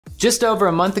Just over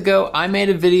a month ago, I made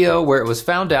a video where it was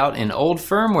found out in old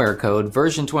firmware code,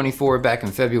 version 24 back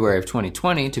in February of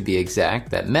 2020 to be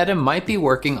exact, that Meta might be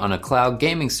working on a cloud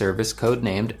gaming service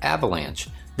codenamed Avalanche.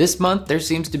 This month, there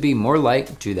seems to be more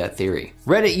light to that theory.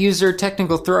 Reddit user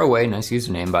Technical Throwaway, nice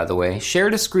username by the way,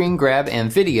 shared a screen grab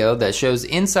and video that shows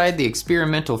inside the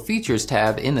experimental features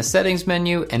tab in the settings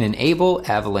menu an enable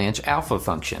Avalanche alpha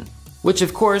function, which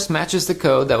of course matches the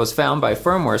code that was found by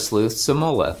firmware sleuth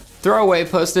Samola. Throwaway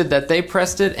posted that they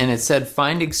pressed it and it said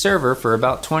finding server for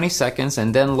about 20 seconds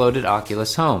and then loaded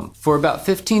Oculus Home. For about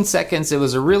 15 seconds it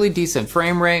was a really decent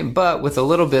frame rate, but with a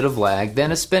little bit of lag,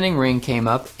 then a spinning ring came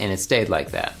up and it stayed like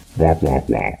that. Blah, blah,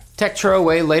 blah. Tech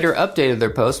Throwaway later updated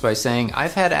their post by saying,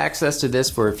 I've had access to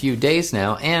this for a few days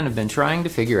now and have been trying to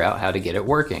figure out how to get it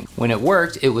working. When it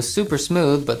worked, it was super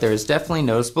smooth, but there is definitely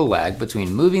noticeable lag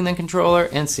between moving the controller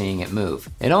and seeing it move.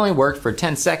 It only worked for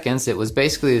 10 seconds, it was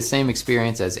basically the same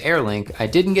experience as Airlink. I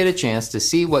didn't get a chance to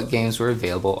see what games were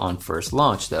available on first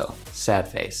launch though. Sad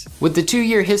face. With the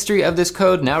 2-year history of this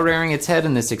code now rearing its head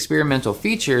in this experimental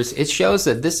features, it shows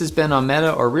that this has been on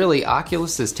Meta or really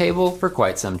Oculus's table for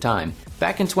quite some time.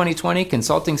 Back in 2020,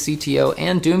 consulting CTO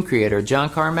and Doom creator John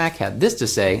Carmack had this to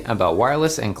say about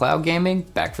wireless and cloud gaming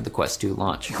back for the Quest 2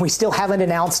 launch. We still haven't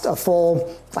announced a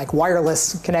full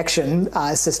wireless connection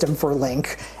system for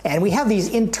Link, and we have these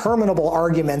interminable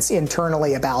arguments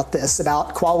internally about this,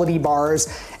 about quality bars,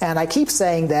 and I keep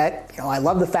saying that I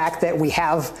love the fact that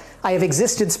I have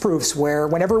existence proofs where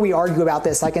whenever we argue about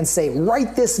this, I can say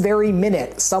right this very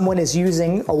minute, someone is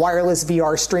using a wireless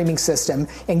VR streaming system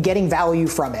and getting value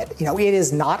from it. It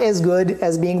is not as good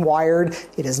as being wired.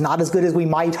 It is not as good as we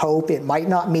might hope. It might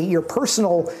not meet your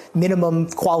personal minimum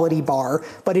quality bar,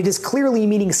 but it is clearly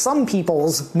meeting some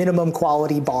people's minimum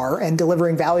quality bar and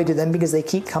delivering value to them because they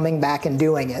keep coming back and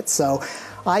doing it. So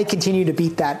I continue to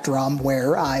beat that drum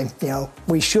where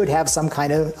we should have some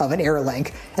kind of an Airlink.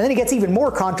 And then it gets even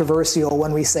more controversial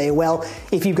when we say, well,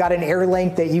 if you've got an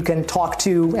Airlink that you can talk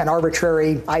to an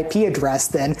arbitrary IP address,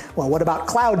 then, well, what about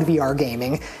cloud VR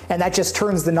gaming? And that just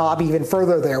turns the knob even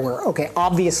further there where, okay,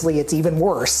 obviously it's even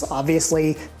worse.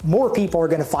 Obviously, more people are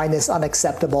going to find this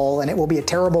unacceptable and it will be a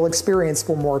terrible experience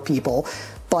for more people.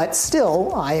 But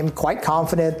still, I am quite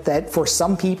confident that for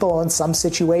some people in some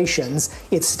situations,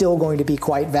 it's still going to be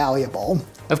quite valuable.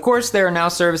 Of course, there are now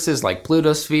services like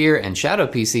Plutosphere and Shadow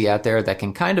PC out there that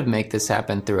can kind of make this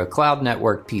happen through a cloud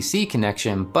network PC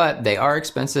connection, but they are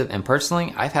expensive and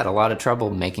personally, I've had a lot of trouble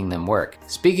making them work.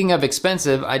 Speaking of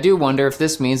expensive, I do wonder if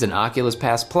this means an Oculus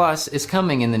Pass Plus is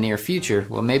coming in the near future.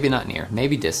 Well, maybe not near,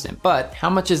 maybe distant, but how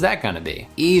much is that gonna be?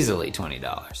 Easily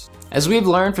 $20. As we've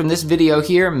learned from this video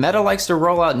here, Meta likes to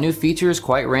roll out new features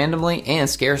quite randomly and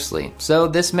scarcely, so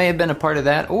this may have been a part of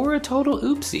that or a total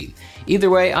oopsie. Either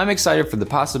way, I'm excited for the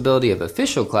possibility of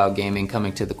official cloud gaming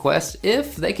coming to the Quest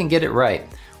if they can get it right.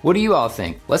 What do you all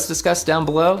think? Let's discuss down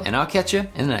below and I'll catch you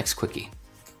in the next quickie.